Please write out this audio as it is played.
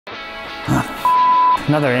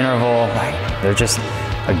another interval. Like, they're just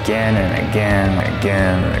again and again and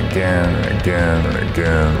again and again and again and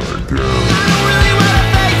again and again. I don't really wanna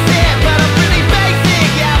face it, but I'm pretty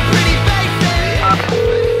basic, yeah, I'm pretty basic.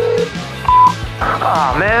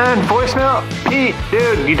 Aw, man, voicemail? Pete,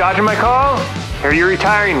 dude, you dodging my call? Are you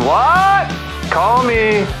retiring? What? Call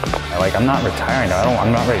me. Like, I'm not retiring,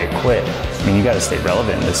 I'm not ready to quit. I mean, you gotta stay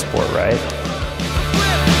relevant in this sport, right?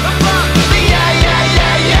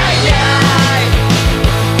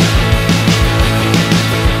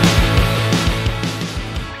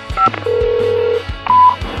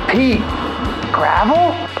 Pete,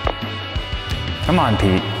 gravel? Come on,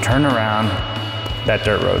 Pete, turn around. That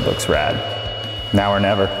dirt road looks rad. Now or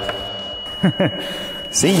never.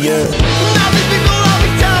 See ya.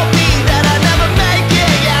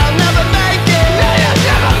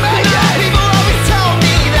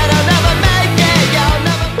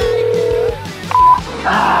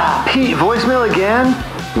 Pete, voicemail again?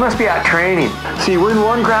 You must be out training. So you win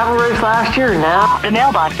one gravel race last year now? The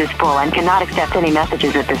mailbox is full and cannot accept any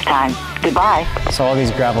messages at this time. Goodbye. So all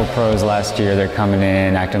these gravel pros last year, they're coming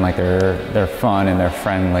in, acting like they're fun and they're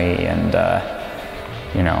friendly, and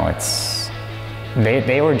you know,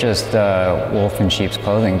 they were just wolf in sheep's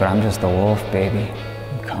clothing, but I'm just the wolf, baby.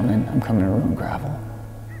 I'm coming to ruin gravel.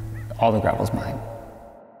 All the gravel's mine.